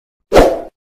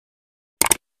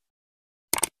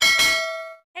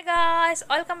Guys,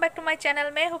 welcome back to my channel.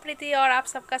 मैं हूँ प्रीति और आप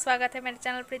सबका स्वागत है मेरे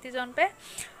चैनल प्रितिजोन पे।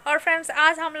 और फ्रेंड्स,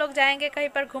 आज हम लोग जाएंगे कहीं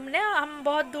पर घूमने। हम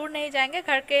बहुत दूर नहीं जाएंगे,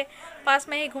 घर के पास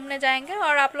में ही घूमने जाएंगे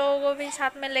और आप लोगों को भी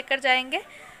साथ में लेकर जाएंगे।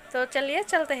 तो चलिए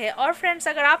चलते हैं। और फ्रेंड्स,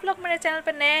 अगर आप लोग मेरे चैनल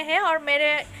पर नए हैं और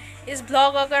मेरे इस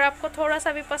ब्लॉग अगर आपको थोड़ा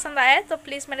सा भी पसंद आया तो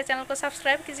प्लीज़ मेरे चैनल को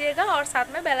सब्सक्राइब कीजिएगा और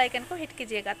साथ में बेल आइकन को हिट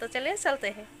कीजिएगा। तो चलिए चलते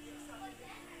हैं।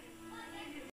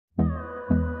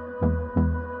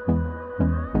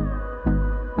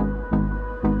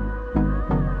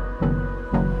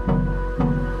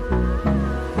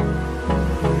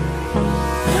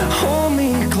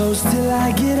 Close till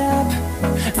I get up.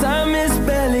 Time is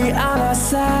barely on our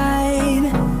side.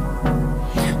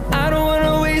 I don't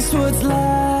wanna waste what's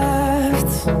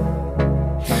left.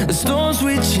 The storms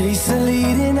we chase are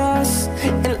leading us,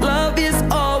 and love is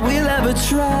all we'll ever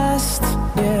trust.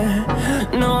 Yeah,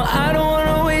 no, I don't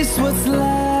wanna waste what's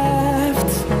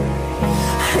left.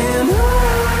 And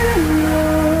on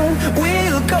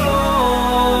we'll go,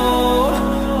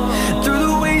 through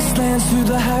the wastelands, through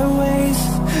the highways,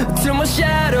 till my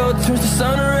shadow turns to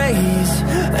sun rays.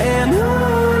 And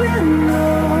on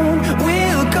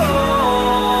we'll go,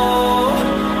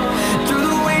 through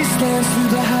the wastelands, through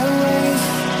the highways,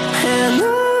 and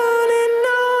on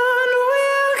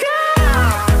we'll go.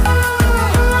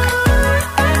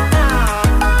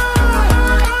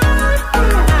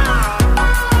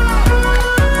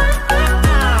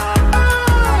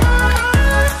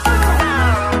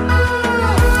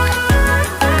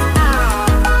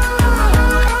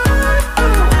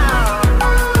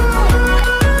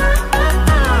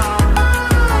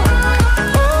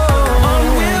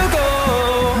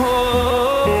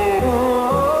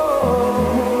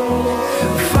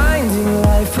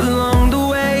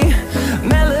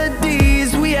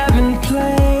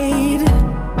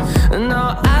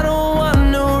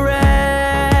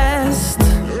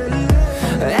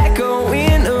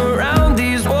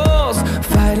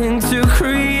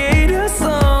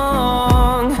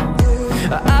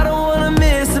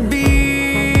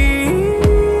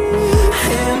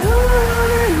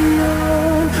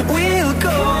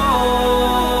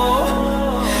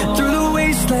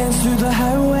 Through the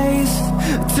highways,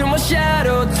 till my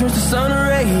shadow turns to sun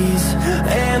rays.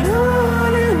 And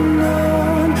on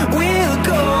we'll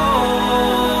go,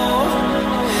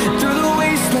 through the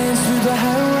wastelands, through the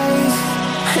highways,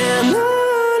 and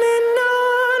on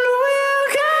we'll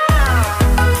go.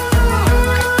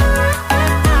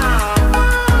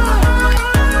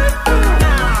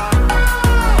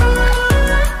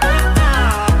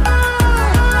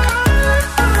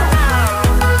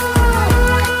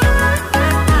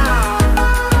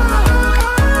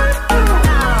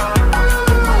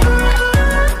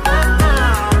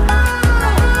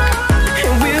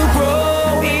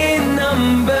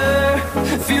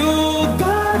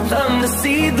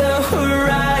 See the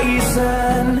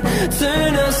horizon,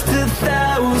 turn us to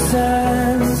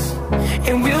thousands,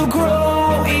 and we'll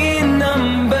grow in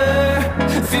number,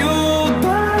 fueled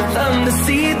by them. To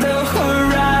see the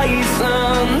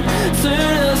horizon,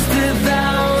 turn us to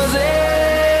thousands,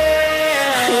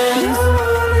 and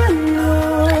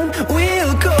on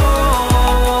we'll go,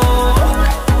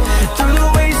 through the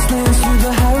wastelands, through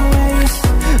the highways,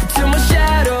 till my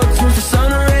shadow turns to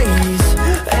sun rays.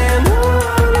 And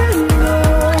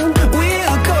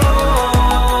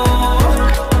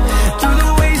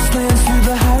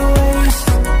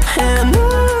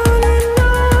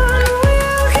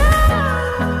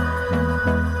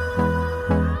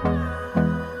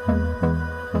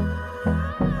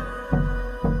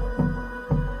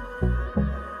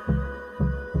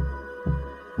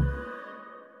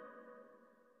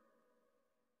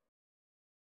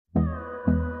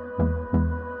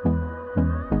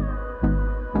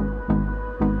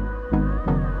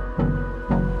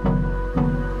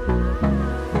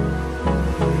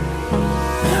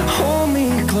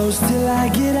close till I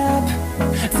get up.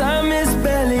 Time is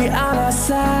barely on our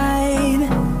side.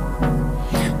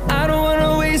 I don't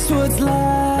wanna waste what's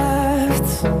left.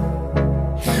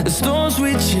 The storms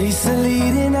we chase are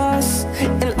leading us,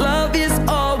 and